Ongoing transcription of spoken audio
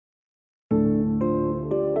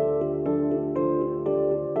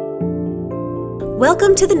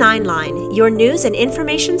Welcome to the 9 Line, your news and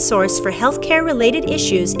information source for healthcare-related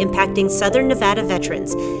issues impacting Southern Nevada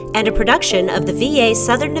veterans, and a production of the VA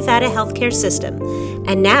Southern Nevada Healthcare System.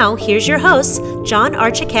 And now, here's your hosts, John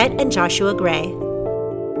Archiquette and Joshua Gray.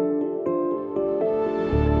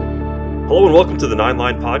 Hello and welcome to the 9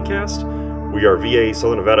 Line podcast. We are VA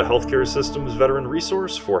Southern Nevada Healthcare System's veteran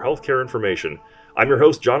resource for healthcare information. I'm your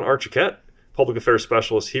host, John Archiquette, Public Affairs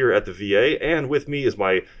Specialist here at the VA, and with me is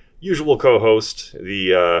my usual co-host,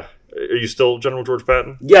 are you still General George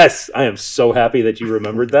Patton? Yes, I am so happy that you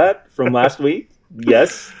remembered that from last week.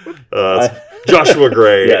 Yes. Joshua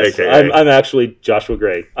Gray, yes, a.k.a. I'm actually Joshua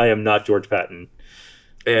Gray. I am not George Patton.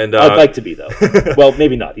 And I'd like to be, though. Well,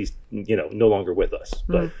 maybe not. He's, no longer with us.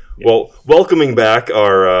 But Well, welcoming back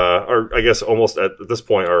our I guess almost at this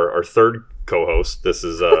point, our third co-host. This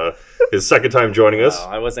is his second time joining us.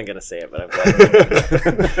 I wasn't going to say it, but I'm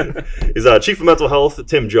glad. He's Chief of Mental Health,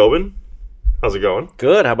 Tim Jobin. How's it going?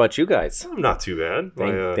 Good. How about you guys? Not too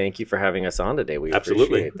bad. Thank you for having us on today. We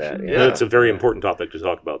absolutely appreciate that. Yeah. It's a very important topic to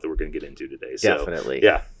talk about that we're going to get into today. So, definitely.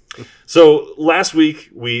 Yeah. So last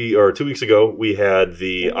week, 2 weeks ago, we had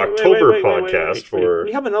the October podcast for...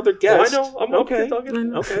 We have another guest. Oh, I know. I'm okay. Okay.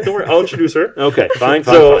 Don't worry. I'll introduce her. Okay. Fine.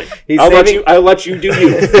 So, I'll let you do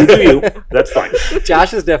you. You do you. That's fine.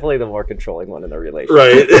 Josh is definitely the more controlling one in the relationship.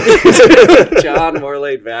 Right. John, more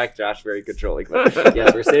laid back. Josh, very controlling. But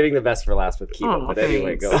yes, we're saving the best for last with Keva. But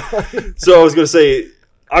anyway, go. So I was going to say,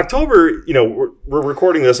 October, we're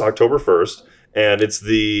recording this October 1st. And it's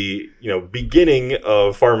the, beginning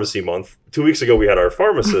of pharmacy month. 2 weeks ago, we had our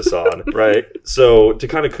pharmacists on. Right. So to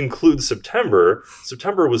kind of conclude September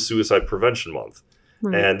was suicide prevention month.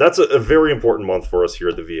 Right. And that's a very important month for us here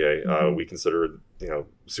at the VA. Mm-hmm. We consider,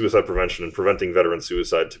 suicide prevention and preventing veteran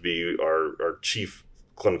suicide to be our chief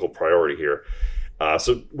clinical priority here.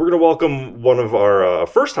 So we're going to welcome one of our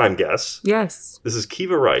first-time guests. Yes. This is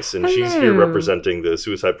Keva Rice, and Hello. She's here representing the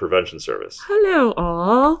Suicide Prevention Service. Hello,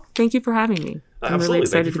 all. Thank you for having me. I'm Absolutely. really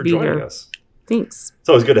excited Thank you for to be joining here. us. Thanks. It's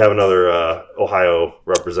always good to have another Ohio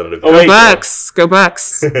representative. Go Bucks! Go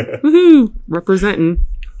Bucks! Woohoo! Representing.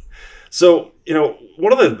 So,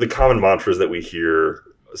 one of the common mantras that we hear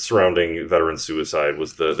surrounding veteran suicide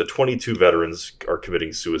was the 22 veterans are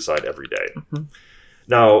committing suicide every day. Mm-hmm.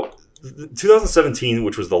 Now, 2017,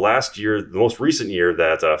 which was the most recent year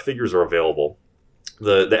that figures are available,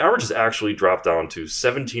 the average has actually dropped down to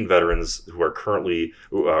 17 veterans who are currently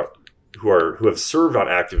who have served on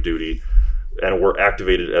active duty and were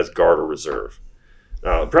activated as Guard or Reserve.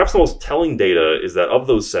 Perhaps the most telling data is that of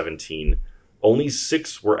those 17, only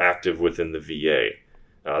 6 were active within the VA.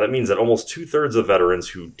 That means that almost 2/3 of veterans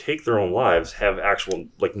who take their own lives have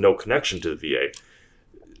no connection to the VA.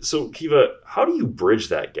 So, Keva, how do you bridge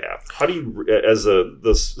that gap? How do you, as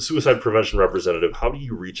the suicide prevention representative, how do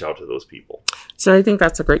you reach out to those people? So I think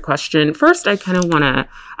that's a great question. First, I kind of want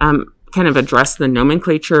to address the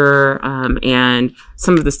nomenclature and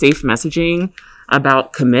some of the safe messaging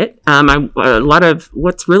about commit. A lot of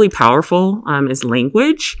what's really powerful is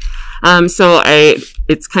language.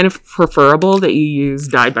 It's kind of preferable that you use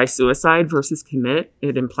died by suicide versus commit.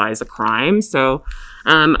 It implies a crime. So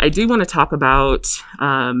I do want to talk about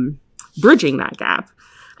bridging that gap.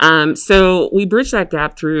 So we bridge that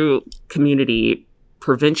gap through community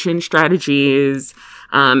prevention strategies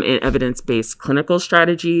and evidence-based clinical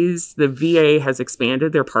strategies. The VA has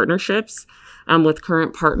expanded their partnerships with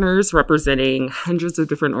current partners representing hundreds of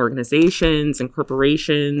different organizations and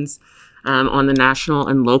corporations on the national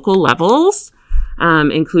and local levels,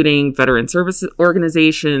 including veteran service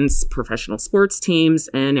organizations, professional sports teams,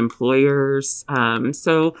 and employers.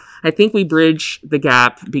 So I think we bridge the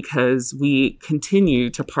gap because we continue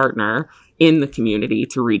to partner in the community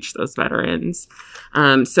to reach those veterans.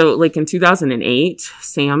 So like in 2008,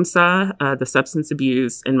 SAMHSA, the Substance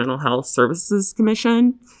Abuse and Mental Health Services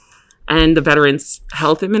Commission, and the Veterans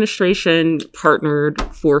Health Administration partnered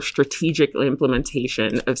for strategic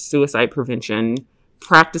implementation of suicide prevention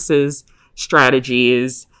practices,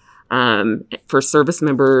 strategies for service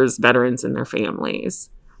members, veterans, and their families.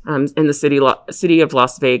 And the city of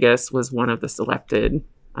Las Vegas was one of the selected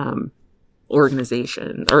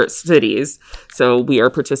organizations or cities. So we are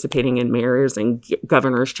participating in mayors and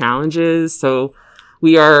governors' challenges. So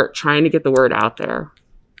we are trying to get the word out there.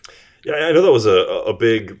 Yeah, I know that was a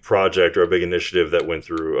big project or a big initiative that went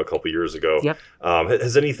through a couple years ago. Yep.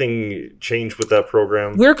 Has anything changed with that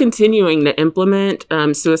program? We're continuing to implement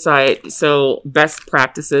suicide. So best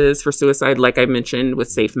practices for suicide, like I mentioned, with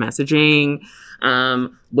safe messaging,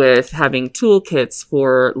 with having toolkits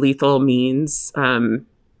for lethal means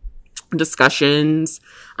discussions,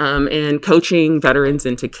 and coaching veterans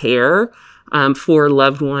into care. for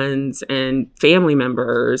loved ones and family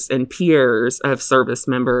members and peers of service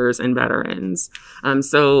members and veterans.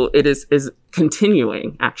 So it is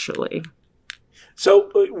continuing, actually.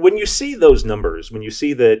 So when you see those numbers, when you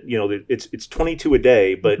see that, that it's 22 a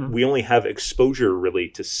day, but we only have exposure really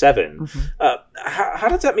to 7, how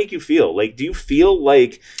does that make you feel? Like, do you feel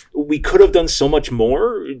like we could have done so much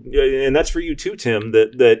more? And that's for you too, Tim,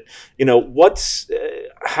 that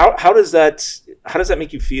how does that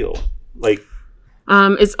make you feel? Like,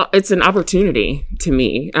 it's an opportunity to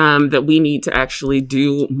me that we need to actually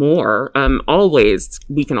do more.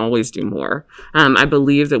 We can always do more. I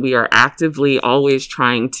believe that we are actively always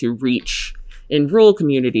trying to reach in rural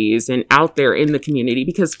communities and out there in the community,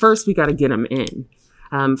 because first we got to get them in.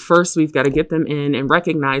 First, we've got to get them in and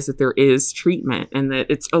recognize that there is treatment and that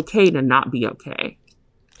it's okay to not be okay.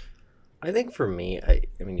 I think for me, I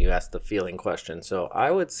mean, you asked the feeling question, so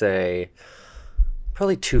I would say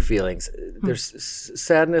probably 2 feelings. There's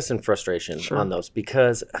sadness and frustration on those,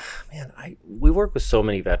 because, man, we work with so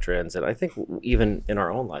many veterans, and I think even in our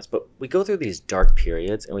own lives, but we go through these dark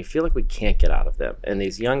periods and we feel like we can't get out of them. And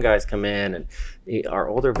these young guys come in, and our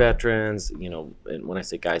older veterans, and when I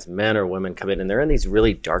say guys, men or women come in, and they're in these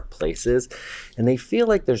really dark places, and they feel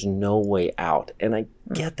like there's no way out. And I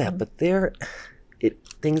get that, but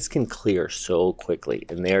things can clear so quickly,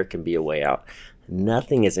 and there can be a way out.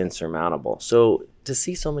 Nothing is insurmountable. So to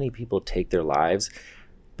see so many people take their lives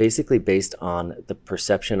basically based on the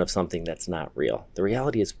perception of something that's not real. The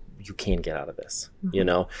reality is you can get out of this,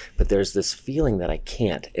 but there's this feeling that I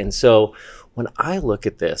can't. And so when I look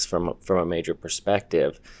at this from a major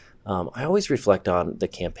perspective, I always reflect on the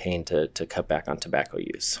campaign to cut back on tobacco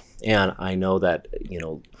use. And I know that,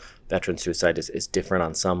 veteran suicide is different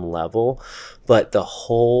on some level, but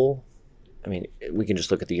we can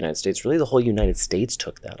just look at the United States. Really, the whole United States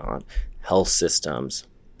took that on. Health systems,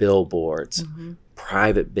 billboards,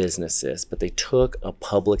 private businesses, but they took a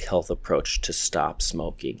public health approach to stop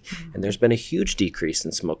smoking. And there's been a huge decrease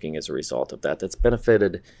in smoking as a result of that. That's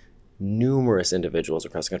benefited numerous individuals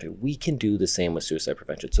across the country. We can do the same with suicide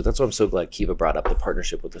prevention. So that's why I'm so glad Keva brought up the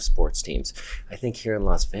partnership with the sports teams. I think here in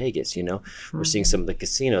Las Vegas, we're seeing some of the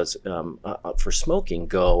casinos for smoking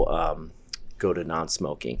go to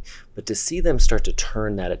non-smoking. But to see them start to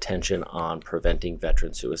turn that attention on preventing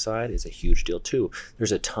veteran suicide is a huge deal too.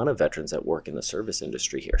 There's a ton of veterans that work in the service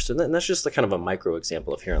industry here. So that's just kind of a micro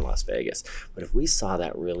example of here in Las Vegas. But if we saw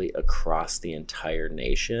that really across the entire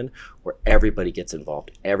nation, where everybody gets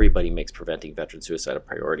involved, everybody makes preventing veteran suicide a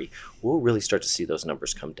priority, we'll really start to see those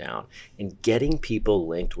numbers come down. And getting people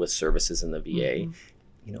linked with services in the VA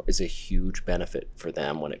is a huge benefit for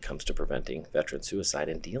them when it comes to preventing veteran suicide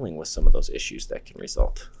and dealing with some of those issues that can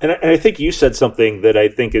result. And I think you said something that I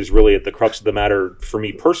think is really at the crux of the matter for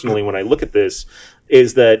me personally when I look at this,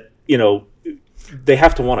 is that, they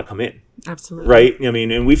have to want to come in. Absolutely. Right? I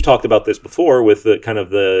mean, and we've talked about this before with the kind of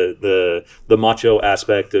the macho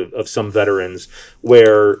aspect of some veterans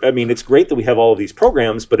where, it's great that we have all of these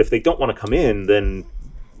programs, but if they don't want to come in, then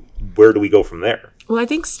where do we go from there? Well, I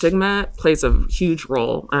think stigma plays a huge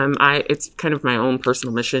role. It's kind of my own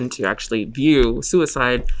personal mission to actually view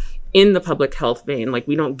suicide in the public health vein. Like,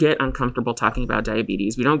 we don't get uncomfortable talking about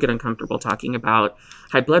diabetes. We don't get uncomfortable talking about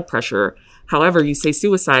high blood pressure. However, you say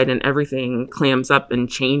suicide and everything clams up and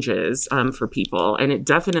changes for people. And it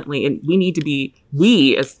definitely, and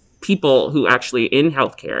we as people who actually in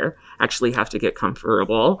healthcare actually have to get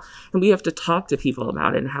comfortable, and we have to talk to people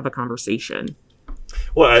about it and have a conversation.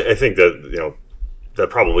 Well, I think that, that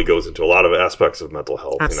probably goes into a lot of aspects of mental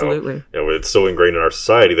health. Absolutely. It's so ingrained in our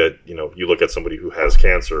society that, you look at somebody who has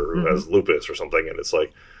cancer or who has lupus or something, and it's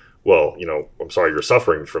like, well, I'm sorry you're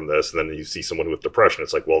suffering from this. And then you see someone with depression.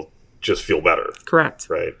 It's like, well, just feel better. Correct.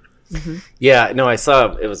 Right. Mm-hmm. Yeah, no, I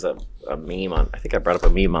saw it was a meme I think I brought up a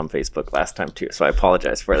meme on Facebook last time too, so I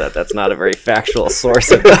apologize for that. That's not a very factual source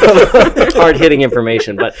of hard-hitting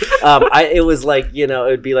information, but it was like, it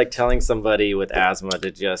would be like telling somebody with asthma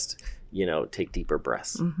to just, take deeper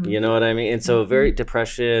breaths. You know what I mean? And so very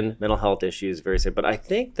depression, mental health issues, very sad. But I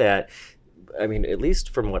think that, at least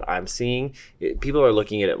from what I'm seeing, people are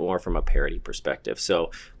looking at it more from a parity perspective.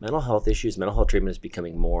 So mental health issues, mental health treatment is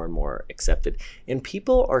becoming more and more accepted. And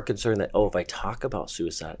people are concerned that, if I talk about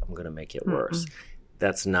suicide, I'm going to make it worse.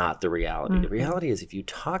 That's not the reality. The reality is if you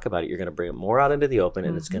talk about it, you're going to bring it more out into the open,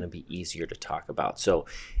 and it's going to be easier to talk about. So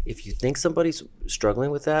if you think somebody's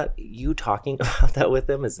struggling with that, you talking about that with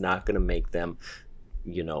them is not going to make them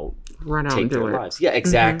run out take and do their it. lives. Yeah,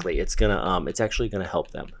 exactly. It's gonna it's actually gonna help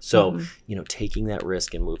them. So taking that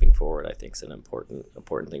risk and moving forward, I think, is an important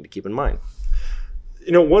thing to keep in mind.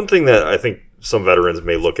 One thing that I think some veterans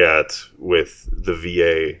may look at with the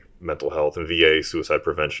VA mental health and VA suicide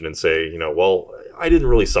prevention and say, well, I didn't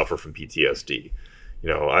really suffer from PTSD.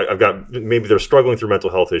 I've got, maybe they're struggling through mental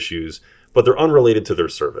health issues, but they're unrelated to their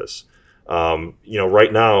service.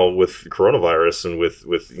 Right now with coronavirus and with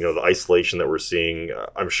the isolation that we're seeing,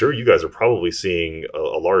 I'm sure you guys are probably seeing a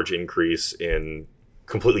large increase in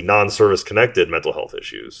completely non-service connected mental health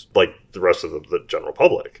issues, like the rest of the general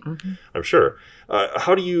public. Mm-hmm. I'm sure.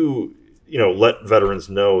 How do you, let veterans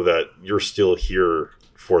know that you're still here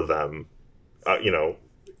for them,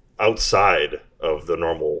 outside of the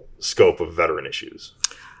normal scope of veteran issues?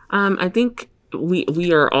 I think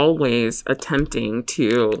we are always attempting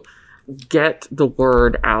to get the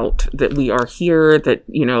word out that we are here, that,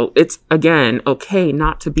 it's, again, okay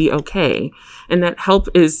not to be okay. And that help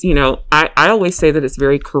is, I always say that it's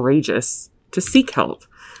very courageous to seek help.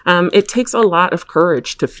 It takes a lot of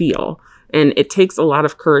courage to feel, and it takes a lot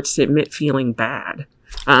of courage to admit feeling bad.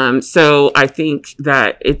 So I think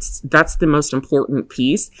that that's the most important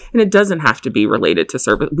piece, and it doesn't have to be related to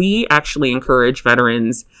service. We actually encourage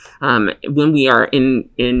veterans, when we are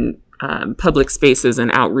in public spaces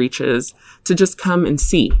and outreaches, to just come and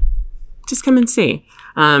see. Just come and see.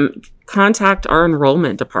 Contact our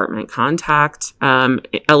enrollment department. Contact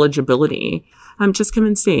eligibility. Just come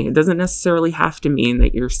and see. It doesn't necessarily have to mean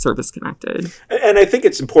that you're service connected. And I think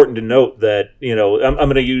it's important to note that, I'm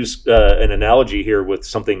going to use an analogy here with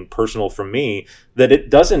something personal from me, that it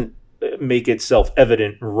doesn't make itself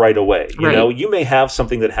evident right away. You may have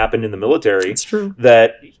something that happened in the military. It's true.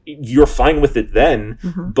 That you're fine with it then,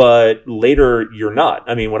 mm-hmm. but later you're not.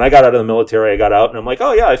 I mean, when I got out of the military, I got out and I'm like,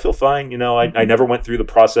 oh yeah, I feel fine. Mm-hmm. I never went through the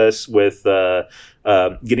process with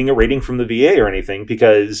getting a rating from the VA or anything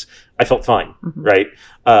because I felt fine, mm-hmm. right?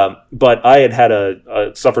 But I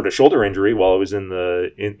had suffered a shoulder injury while I was in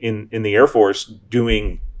the Air Force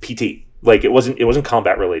doing PT. Like it wasn't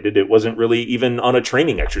combat related. It wasn't really even on a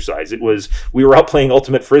training exercise. We were out playing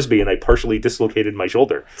ultimate frisbee and I partially dislocated my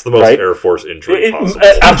shoulder. It's the most Air Force injury possible.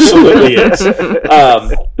 It absolutely is.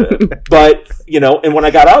 But, and when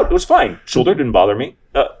I got out, it was fine. Shoulder didn't bother me.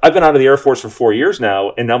 I've been out of the Air Force for 4 years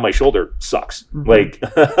now, and now my shoulder sucks. Mm-hmm. Like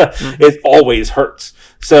mm-hmm. it always hurts.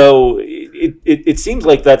 So it seems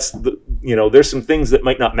like that's there's some things that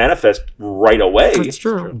might not manifest right away. That's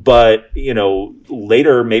true. But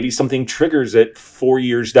later maybe something triggers it 4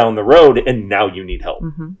 years down the road, and now you need help.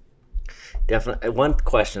 Mm-hmm. Definitely. One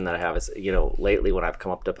question that I have is, lately when I've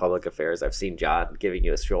come up to public affairs, I've seen John giving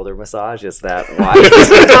you a shoulder massage. Is that why?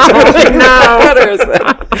 No. Or is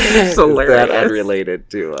that, It's hilarious. Is that unrelated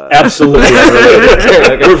to? Absolutely unrelated.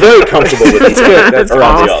 Okay. We're very comfortable with it. That's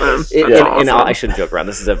around awesome. the office. And I shouldn't joke around.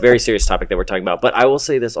 This is a very serious topic that we're talking about. But I will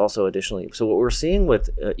say this also additionally. So what we're seeing with,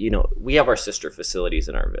 we have our sister facilities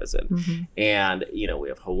in our visit. Mm-hmm. And, we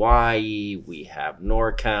have Hawaii, we have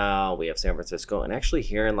NorCal, we have San Francisco. And actually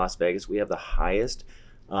here in Las Vegas, we have the highest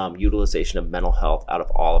utilization of mental health out of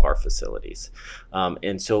all of our facilities.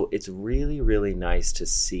 And so it's really, really nice to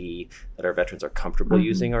see that our veterans are comfortable mm-hmm.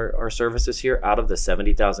 using our services here. Out of the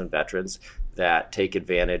 70,000 veterans that take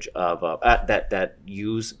advantage of, that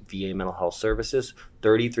use VA mental health services,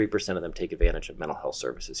 33% of them take advantage of mental health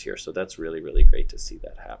services here. So that's really, really great to see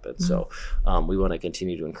that happen. Mm-hmm. So we want to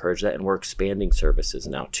continue to encourage that, and we're expanding services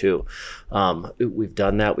now too. We've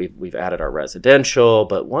done that. We've added our residential,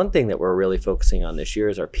 but one thing that we're really focusing on this year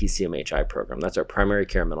is our PCMHI program. That's our primary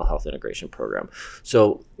care mental health integration program.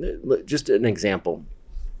 So just an example.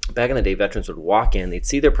 Back in the day, veterans would walk in, they'd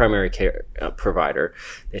see their primary care provider,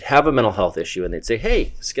 they'd have a mental health issue, and they'd say,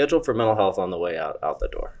 hey, scheduled for mental health on the way out the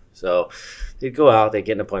door. So they'd go out, they'd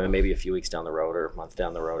get an appointment maybe a few weeks down the road or a month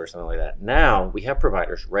down the road or something like that. Now we have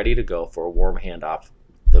providers ready to go for a warm handoff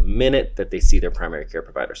the minute that they see their primary care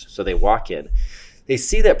providers. So they walk in, they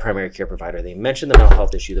see that primary care provider, they mention the mental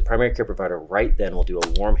health issue, the primary care provider right then will do a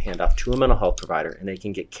warm handoff to a mental health provider, and they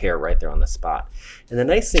can get care right there on the spot. And the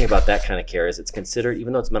nice thing about that kind of care is it's considered,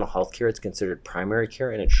 even though it's mental health care, it's considered primary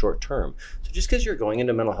care and it's short term. So just because you're going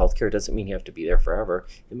into mental health care doesn't mean you have to be there forever.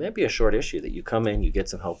 It might be a short issue that you come in, you get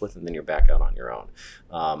some help with, and then you're back out on your own.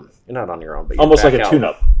 You're not on your own, but you're almost back like a out.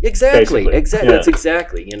 tune-up. Exactly. Yeah. That's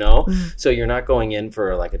exactly, Mm-hmm. So you're not going in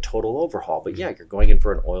for like a total overhaul, but yeah, you're going in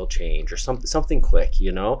for an oil change or something quick,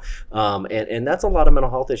 and that's a lot of mental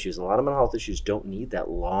health issues. A lot of mental health issues don't need that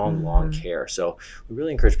long care. So we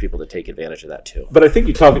really encourage people to take advantage of that too. But I think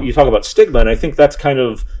you talk about stigma, and I think that's kind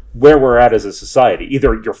of where we're at as a society.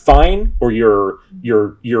 Either you're fine or you're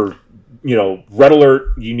red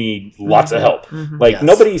alert, you need lots of help. Mm-hmm. Like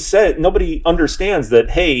nobody understands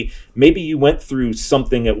that, hey, maybe you went through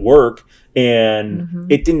something at work and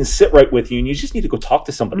it didn't sit right with you, and you just need to go talk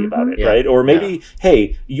to somebody about it, right? Or maybe,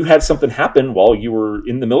 hey, you had something happen while you were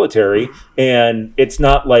in the military, and it's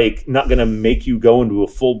not going to make you go into a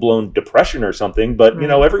full-blown depression or something, but, you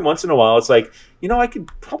know, every once in a while, it's like, you know, I could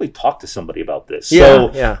probably talk to somebody about this. You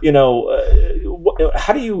know,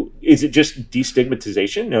 how do you, is it just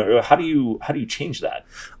destigmatization, or how do you change that?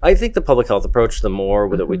 I think the public health approach, the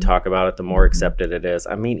more that we talk about it, the more accepted it is.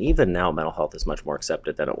 I mean, even now, mental health is much more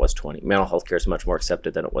accepted than it was mental health care is much more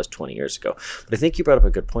accepted than it was 20 years ago. But I think you brought up a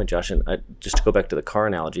good point, Josh, and just to go back to the car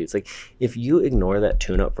analogy, it's like, if you ignore that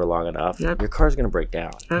tune-up for long enough, your car's going to break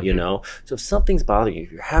down, you know? So if something's bothering you,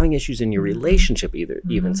 if you're having issues in your relationship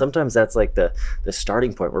even, sometimes that's like the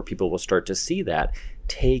starting point where people will start to see that.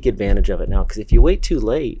 Take advantage of it now, because if you wait too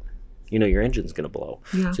late, you know, your engine's going to blow.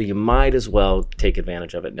 So you might as well take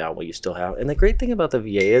advantage of it now while you still have. And the great thing about the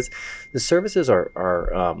VA is the services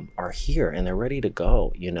are here and they're ready to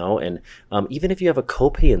go, you know. And even if you have a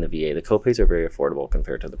copay in the VA, the copays are very affordable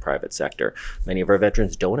compared to the private sector. Many of our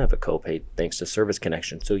veterans don't have a copay thanks to Service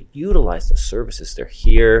Connection. So utilize the services. They're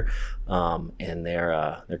here. And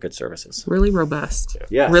they're good services. Really robust.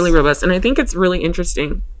 Yes. Really robust. And I think it's really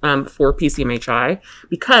interesting for PCMHI,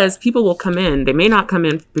 because people will come in. They may not come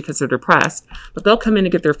in because they're depressed, but they'll come in to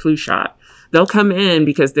get their flu shot. They'll come in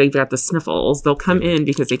because they've got the sniffles. They'll come in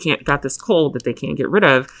because they got this cold that they can't get rid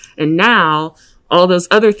of. And now all those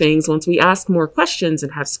other things, once we ask more questions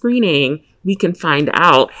and have screening, we can find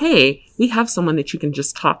out, hey, we have someone that you can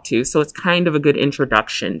just talk to. So it's kind of a good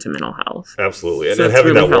introduction to mental health. Absolutely. And, So and it's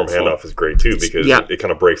having really that warm helpful. handoff is great too, because it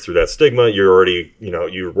kind of breaks through that stigma. You're already, you know,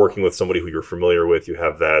 you're working with somebody who you're familiar with. You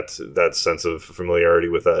have that sense of familiarity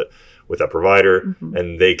with that provider,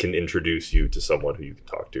 and they can introduce you to someone who you can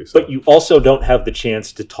talk to. So. But you also don't have the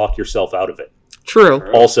chance to talk yourself out of it.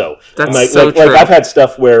 True. Also, That's like true. I've had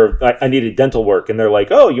stuff where I needed dental work, and they're like,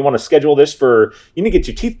 "Oh, you want to schedule this for? You need to get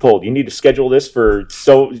your teeth pulled. You need to schedule this for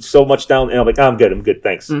so much down." And I'm like, "I'm good,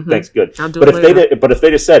 thanks, good." I'll do But it if later. they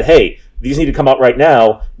just said, "Hey, these need to come out right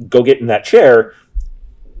now. Go get in that chair."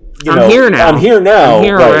 I'm here now. I'm here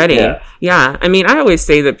right, already. Yeah. I mean, I always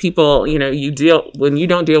say that people, you know, when you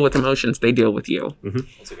don't deal with emotions, they deal with you.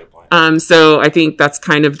 That's a good point. So I think that's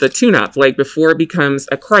kind of the tune-up. Like, before it becomes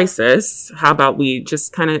a crisis, how about we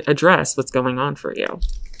just kind of address what's going on for you?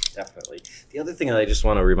 Definitely. The other thing that I just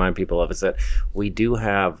want to remind people of is that we do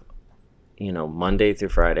have, you know, Monday through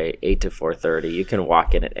Friday, 8 to 4:30. You can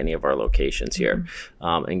walk in at any of our locations here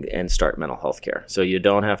and start mental health care. So you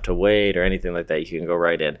don't have to wait or anything like that. You can go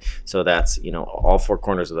right in. So that's, you know, all four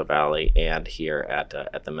corners of the valley and here at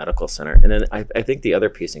the medical center. And then I think the other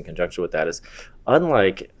piece in conjunction with that is,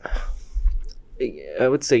 unlike, I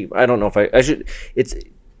would say, I don't know if I should, it's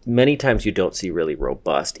many times you don't see really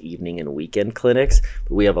robust evening and weekend clinics,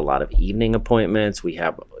 but we have a lot of evening appointments. We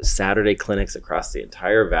have Saturday clinics across the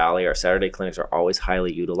entire valley. Our Saturday clinics are always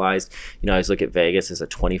highly utilized. You know, I always look at Vegas as a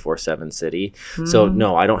 24/7 city. So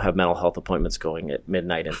no, I don't have mental health appointments going at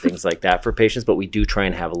midnight and things like that for patients, but we do try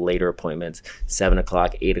and have later appointments, 7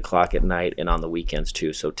 o'clock, 8 o'clock at night, and on the weekends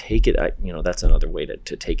too. So take it, you know, that's another way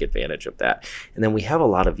to take advantage of that. And then we have a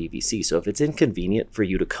lot of VVC. So if it's inconvenient for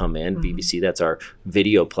you to come in, VVC, that's our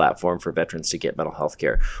video platform for veterans to get mental health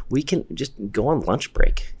care. We can just go on lunch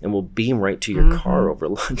break and we'll beam right to your car over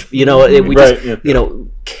lunch. You know, you know,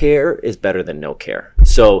 care is better than no care.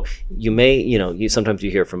 So you may, you know, sometimes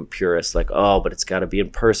you hear from purists like, oh, but it's got to be in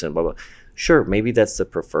person, blah, blah. Sure, maybe that's the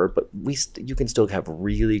preferred, but you can still have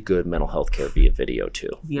really good mental health care via video too.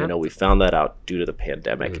 You know, we found that out due to the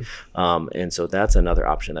pandemic. And so that's another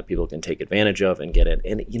option that people can take advantage of and get in.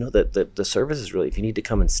 And, you know, the service is really, if you need to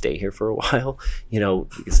come and stay here for a while, you know,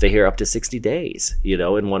 you can stay here up to 60 days, you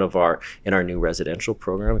know, in our new residential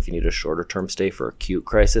program. If you need a shorter term stay for acute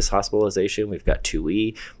crisis hospitalization, we've got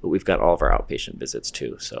 2E, but we've got all of our outpatient visits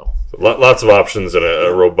too. So lots of options and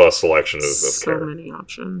a robust selection of care. So many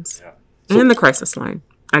options. Yeah. And the crisis line,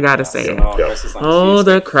 I gotta say.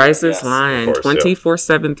 The crisis line, Of course,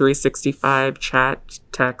 24/7, 365, chat,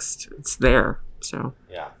 text, it's there. So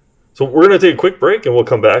So we're going to take a quick break, and we'll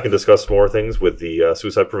come back and discuss more things with the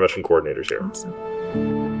suicide prevention coordinators here. awesome.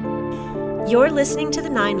 You're listening to The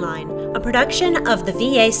 9 Line, a production of the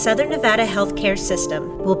VA Southern Nevada Healthcare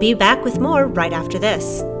System. We'll be back with more right after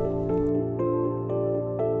this.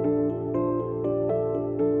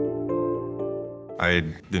 I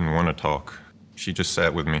didn't want to talk. She just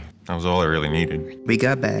sat with me. That was all I really needed. We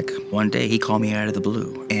got back. One day, he called me out of the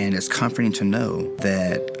blue. And it's comforting to know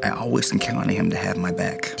that I always can count on him to have my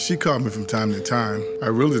back. She called me from time to time. I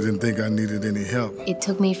really didn't think I needed any help. It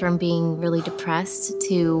took me from being really depressed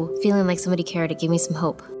to feeling like somebody cared to give me some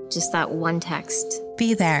hope. Just that one text.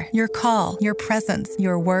 be there. Your call, your presence,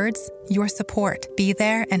 your words, your support. Be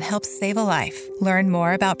there and help save a life. Learn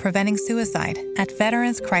more about preventing suicide at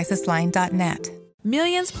veteranscrisisline.net.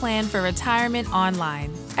 Millions plan for retirement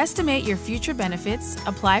online. Estimate your future benefits,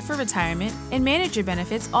 apply for retirement, and manage your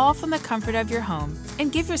benefits all from the comfort of your home.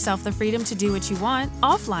 And give yourself the freedom to do what you want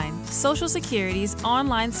offline. Social Security's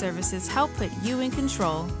online services help put you in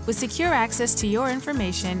control with secure access to your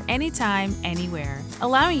information anytime, anywhere,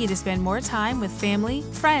 allowing you to spend more time with family,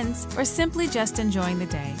 friends, or simply just enjoying the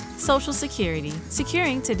day. Social Security,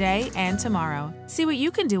 securing today and tomorrow. See what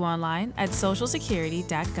you can do online at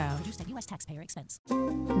socialsecurity.gov. U.S. taxpayer expense.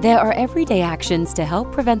 There are everyday actions to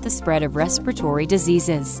help prevent the spread of respiratory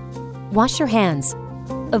diseases. Wash your hands.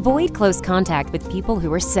 Avoid close contact with people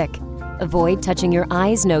who are sick. Avoid touching your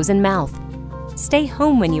eyes, nose, and mouth. Stay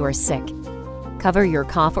home when you are sick. Cover your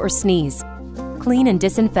cough or sneeze. Clean and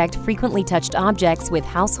disinfect frequently touched objects with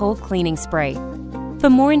household cleaning spray. For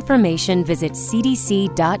more information, visit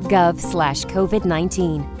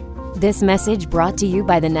cdc.gov/COVID-19. This message brought to you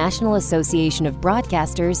by the National Association of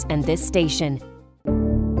Broadcasters and this station.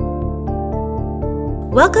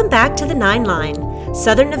 Welcome back to the 9 Line,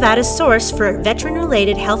 Southern Nevada's source for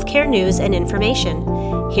veteran-related healthcare news and information.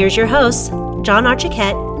 Here's your hosts, John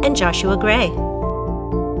Archiquette and Joshua Gray.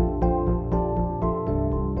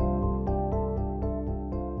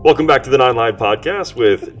 Welcome back to the 9 Line podcast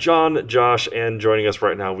with John, Josh, and joining us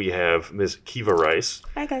right now we have Ms. Keva Rice.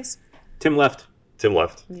 Hi, guys. Tim left.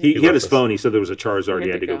 He had his phone. He said there was a Charizard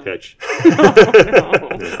he had to go catch.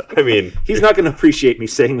 I mean, he's not going to appreciate me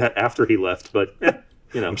saying that after he left, but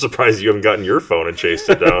I'm surprised you haven't gotten your phone and chased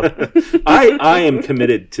it down. I am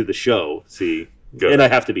committed to the show. See, good. And I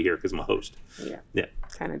have to be here because I'm a host. Yeah,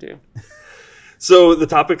 kind of do. So the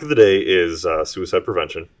topic of the day is suicide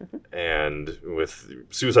prevention, and with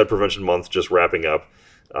Suicide Prevention Month just wrapping up,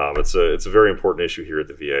 it's a very important issue here at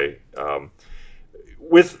the VA.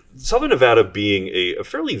 With Southern Nevada being a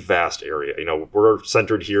fairly vast area, we're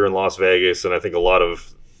centered here in Las Vegas, and I think a lot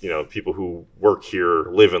of people who work here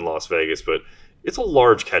live in Las Vegas, but it's a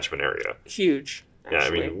large catchment area. Huge.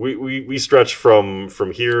 Actually. Yeah, I mean, we stretch from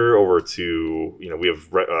here over to we have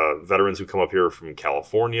veterans who come up here from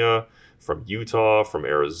California, from Utah, from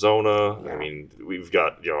Arizona. Yeah. I mean, we've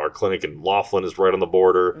got our clinic in Laughlin is right on the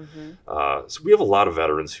border. So we have a lot of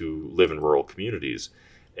veterans who live in rural communities.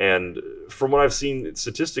 And from what I've seen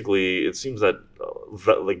statistically, it seems that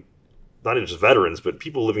not just veterans, but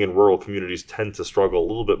people living in rural communities tend to struggle a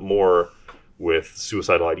little bit more with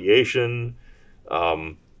suicidal ideation.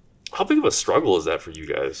 How big of a struggle is that for you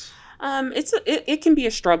guys? It can be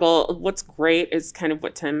a struggle. What's great is kind of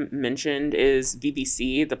what Tim mentioned is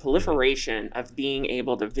VBC, the proliferation of being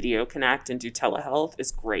able to video connect and do telehealth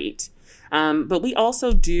is great. But we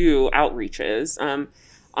also do outreaches.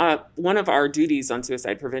 One of our duties on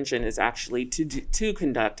suicide prevention is actually to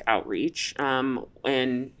conduct outreach, and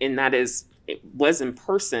that was in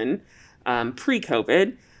person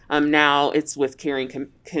pre-COVID. Now it's with carrying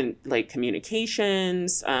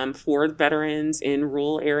communications for veterans in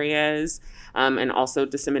rural areas, and also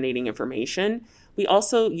disseminating information. We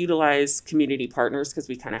also utilize community partners because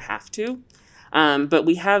we kind of have to. But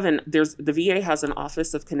we have the VA has an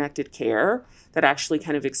Office of Connected Care that actually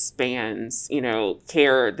kind of expands,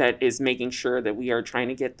 care that is making sure that we are trying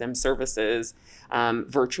to get them services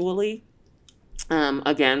virtually.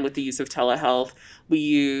 Again, with the use of telehealth, we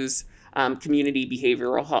use community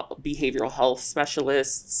behavioral health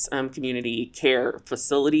specialists, community care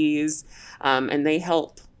facilities, and they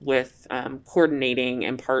help with coordinating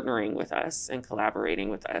and partnering with us and collaborating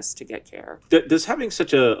with us to get care. Does having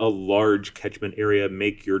such a large catchment area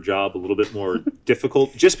make your job a little bit more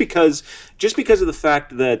difficult? Just because of the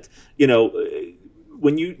fact that,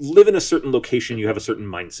 when you live in a certain location, you have a certain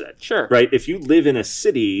mindset. Sure. Right? If you live in a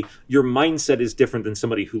city, your mindset is different than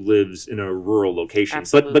somebody who lives in a rural location.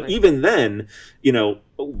 Absolutely. But even then,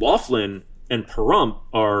 Laughlin and Pahrump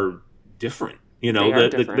are different.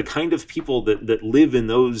 The kind of people that live in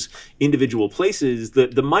those individual places, the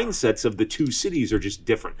mindsets of the two cities are just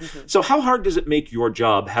different. So how hard does it make your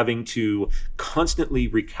job having to constantly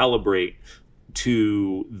recalibrate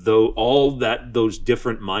to those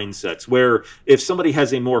different mindsets, where if somebody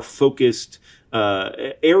has a more focused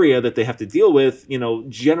area that they have to deal with,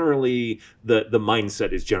 generally the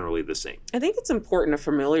mindset is generally the same. I think it's important to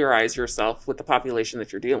familiarize yourself with the population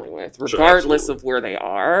that you're dealing with, regardless of where they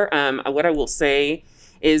are. What I will say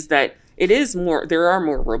is that there are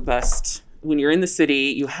more robust. When you're in the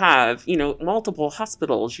city, you have, multiple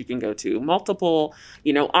hospitals you can go to, multiple,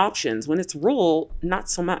 options. When it's rural, not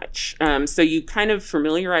so much. So you kind of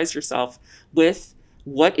familiarize yourself with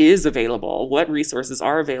what is available, what resources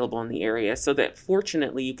are available in the area, so that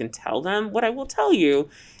fortunately you can tell them. What I will tell you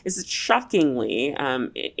is that shockingly,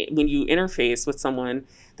 when you interface with someone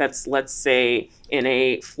that's, let's say, in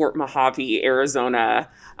a Fort Mojave, Arizona,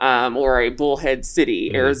 or a Bullhead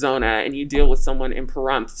City, Arizona, and you deal with someone in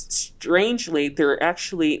Pahrump, strangely,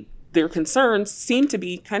 their concerns seem to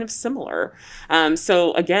be kind of similar.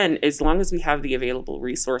 So again, as long as we have the available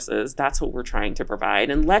resources, that's what we're trying to provide,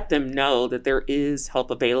 and let them know that there is help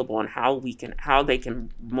available and how they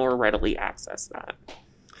can more readily access that.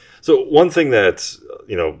 So one thing that,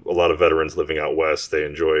 a lot of veterans living out west, they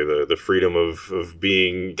enjoy the freedom of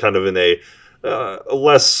being kind of in a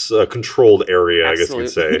less controlled area, Absolutely. I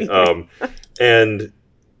guess you'd say. And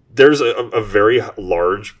there's a very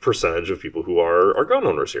large percentage of people who are gun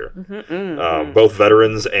owners here, both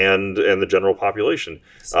veterans and the general population.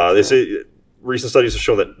 They say recent studies have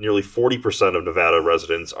shown that nearly 40% of Nevada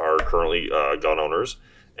residents are currently gun owners.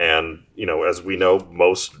 And, as we know,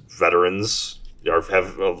 most veterans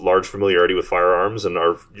have a large familiarity with firearms and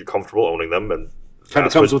are comfortable owning them. And kind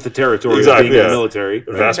of comes with the territory exactly, of being in the military.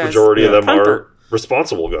 The vast majority of them are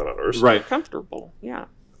responsible gun owners. Right. Comfortable, yeah.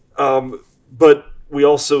 But we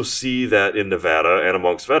also see that in Nevada and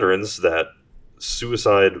amongst veterans that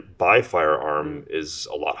suicide by firearm is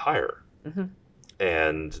a lot higher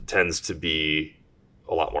and tends to be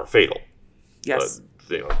a lot more fatal. Yes.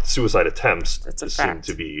 Suicide attempts seem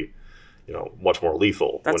to be, much more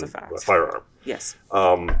lethal That's when a fact. a firearm. Yes.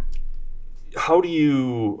 How do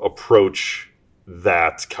you approach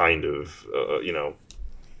that kind of,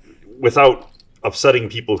 without upsetting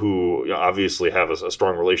people who obviously have a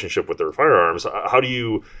strong relationship with their firearms? How do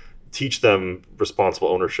you teach them responsible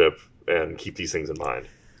ownership and keep these things in mind?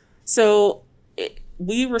 So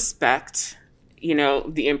we respect,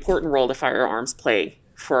 the important role that firearms play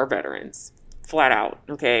for our veterans, flat out.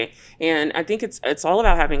 Okay. And I think it's all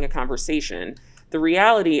about having a conversation. The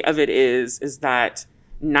reality of it is that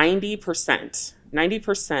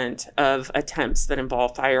 90% of attempts that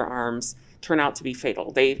involve firearms turn out to be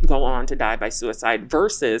fatal. They go on to die by suicide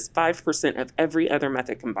versus 5% of every other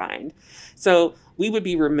method combined. So we would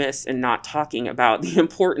be remiss in not talking about the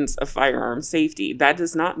importance of firearm safety. That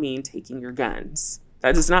does not mean taking your guns.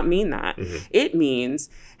 That does not mean that. It means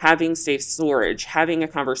having safe storage, having a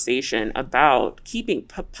conversation about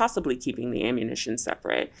possibly keeping the ammunition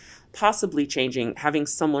separate, possibly having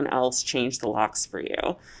someone else change the locks for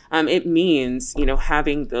you. It means,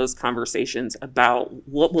 having those conversations about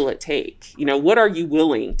what will it take? What are you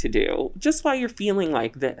willing to do just while you're feeling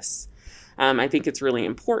like this? I think it's really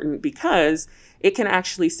important because it can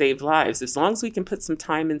actually save lives. As long as we can put some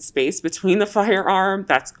time and space between the firearm,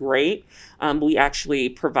 that's great. We actually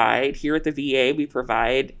provide, here at the VA, we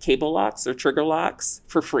provide cable locks or trigger locks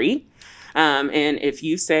for free. And if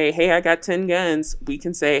you say, hey, I got 10 guns, we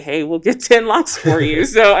can say, hey, we'll get 10 locks for you.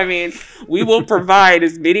 So, we will provide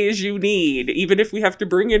as many as you need, even if we have to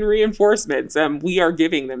bring in reinforcements. We are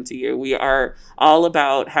giving them to you. We are all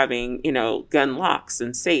about having, gun locks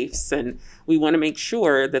and safes. And we want to make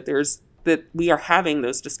sure that that we are having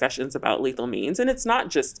those discussions about lethal means. And it's not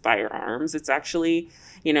just firearms. It's actually,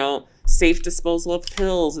 safe disposal of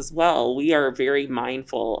pills as well. We are very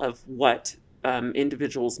mindful of what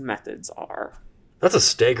individuals' methods are. That's a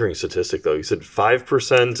staggering statistic, though. You said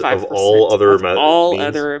 5% of all other means?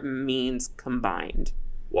 Other means combined.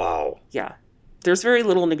 Wow. Yeah. There's very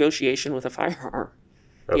little negotiation with a firearm.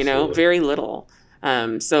 Absolutely. Very little.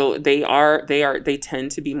 So they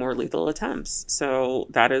tend to be more lethal attempts. So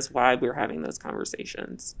that is why we're having those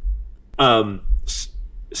conversations.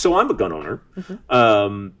 So I'm a gun owner.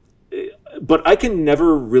 But I can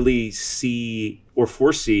never really see or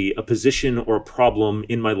foresee a position or a problem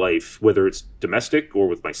in my life, whether it's domestic or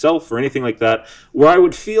with myself or anything like that, where I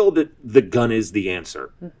would feel that the gun is the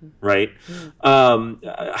answer, right?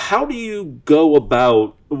 How do you go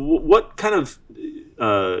about, what kind of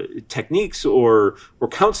techniques or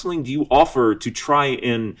counseling do you offer to try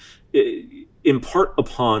and impart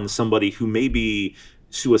upon somebody who may be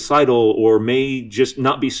suicidal or may just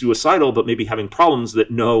not be suicidal, but maybe having problems,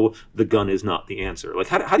 that know the gun is not the answer? Like,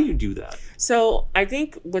 how do you do that? So I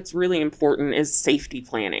think what's really important is safety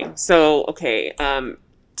planning. So, okay,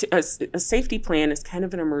 a safety plan is kind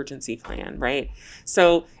of an emergency plan, right?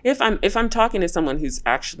 So if I'm talking to someone who's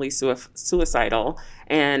actually suicidal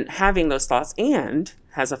and having those thoughts and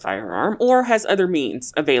has a firearm or has other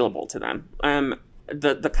means available to them,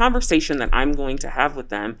 the conversation that I'm going to have with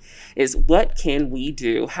them is, what can we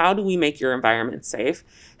do? How do we make your environment safe?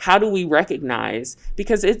 How do we recognize?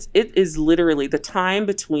 Because it is literally the time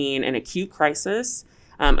between an acute crisis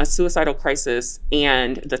a suicidal crisis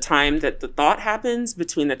and the time that the thought happens,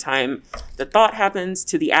 between the time the thought happens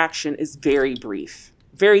to the action, is very brief,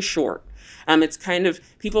 very short. It's kind of,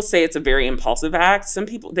 people say it's a very impulsive act. Some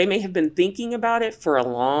people, they may have been thinking about it for a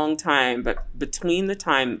long time, but between the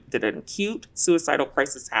time that an acute suicidal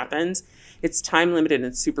crisis happens, it's time limited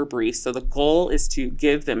and super brief. So the goal is to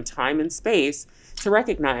give them time and space to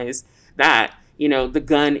recognize that, you know, the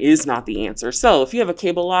gun is not the answer. So if you have a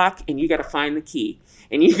cable lock and you got to find the key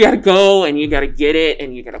and you got to go and you got to get it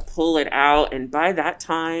and you got to pull it out. And by that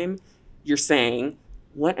time, you're saying,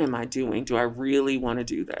 what am I doing? Do I really want to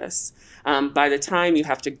do this? By the time you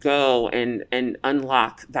have to go and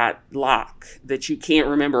unlock that lock that you can't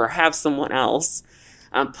remember or have someone else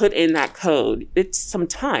put in that code, it's some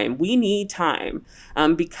time. We need time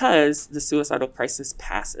because the suicidal crisis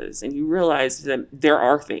passes and you realize that there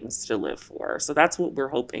are things to live for. So that's what we're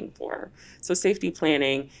hoping for. So safety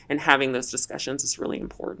planning and having those discussions is really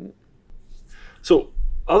important. So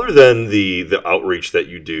other than the outreach that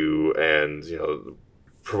you do and, you know,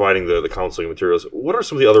 providing the counseling materials, what are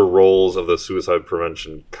some of the other roles of the suicide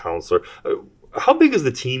prevention counselor? How big is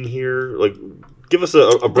the team here? Like, give us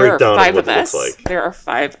a breakdown of what it looks like. There are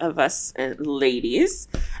 5 of us ladies.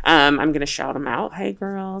 I'm going to shout them out. Hey,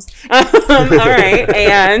 girls. All right.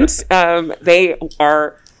 And they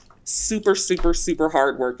are super, super, super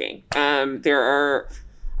hardworking. We are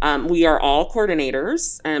all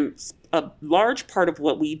coordinators. A large part of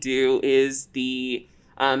what we do is the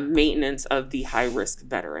maintenance of the high-risk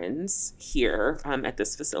veterans here at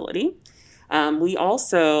this facility. We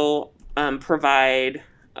also provide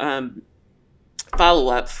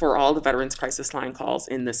follow-up for all the Veterans Crisis Line calls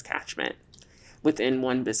in this catchment within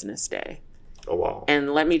 1 business day. Oh, wow.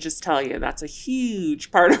 And let me just tell you, that's a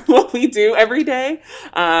huge part of what we do every day.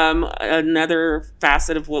 Another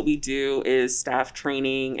facet of what we do is staff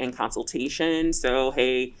training and consultation. So,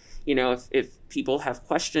 hey, you know, if people have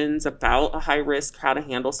questions about a high risk, how to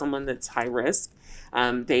handle someone that's high risk,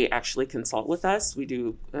 they actually consult with us. We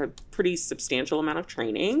do a pretty substantial amount of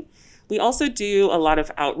training. We also do a lot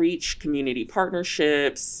of outreach, community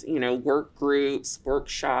partnerships, you know, work groups,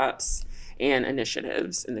 workshops, and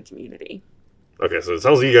initiatives in the community. Okay, so it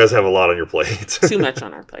sounds like you guys have a lot on your plate. Too much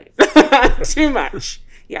on our plate. Too much.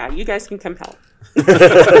 Yeah, you guys can come help.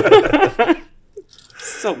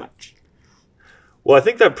 So much. Well, I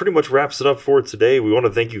think that pretty much wraps it up for today. We want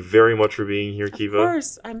to thank you very much for being here, Keva. Of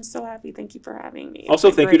course. I'm so happy. Thank you for having me.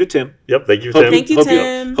 Also, thank you to Tim. Yep, thank you, Tim. Thank you,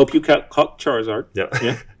 Tim. Hope you caught Charizard.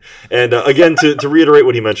 Yeah. And again, to reiterate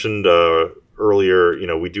what he mentioned earlier, you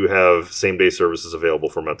know, we do have same-day services available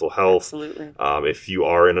for mental health. Absolutely. If you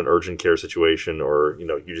are in an urgent care situation or, you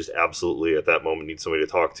know, you just absolutely at that moment need somebody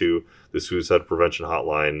to talk to, the suicide prevention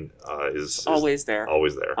hotline is always there.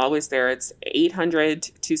 Always there. Always there. It's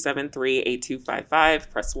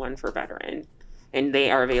 800-273-8255. Press 1 for veteran. And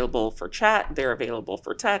they are available for chat. They're available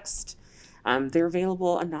for text. They're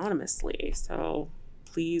available anonymously. So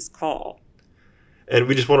please call. And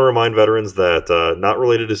we just want to remind veterans that, not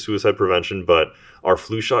related to suicide prevention, but our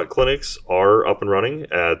flu shot clinics are up and running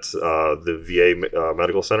at the VA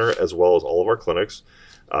Medical Center, as well as all of our clinics.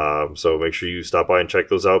 So make sure you stop by and check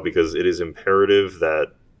those out, because it is imperative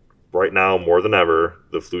that right now, more than ever,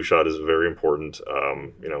 the flu shot is very important.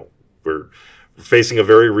 You know, we're facing a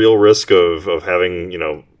very real risk of having, you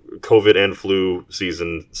know, COVID and flu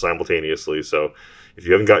season simultaneously. So if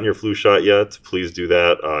you haven't gotten your flu shot yet, please do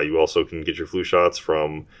that. You also can get your flu shots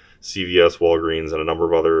from CVS, Walgreens, and a number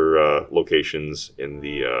of other locations in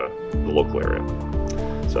the local area.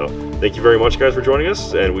 So thank you very much, guys, for joining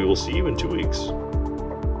us, and we will see you in 2 weeks.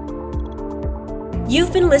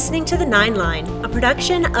 You've been listening to The 9 Line, a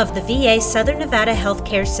production of the VA Southern Nevada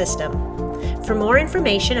Healthcare System. For more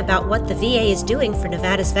information about what the VA is doing for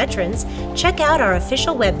Nevada's veterans, check out our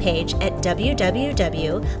official webpage at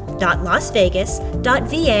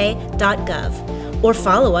www.lasvegas.va.gov or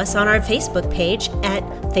follow us on our Facebook page at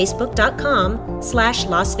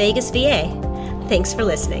facebook.com/LasVegasVA. Thanks for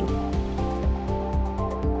listening.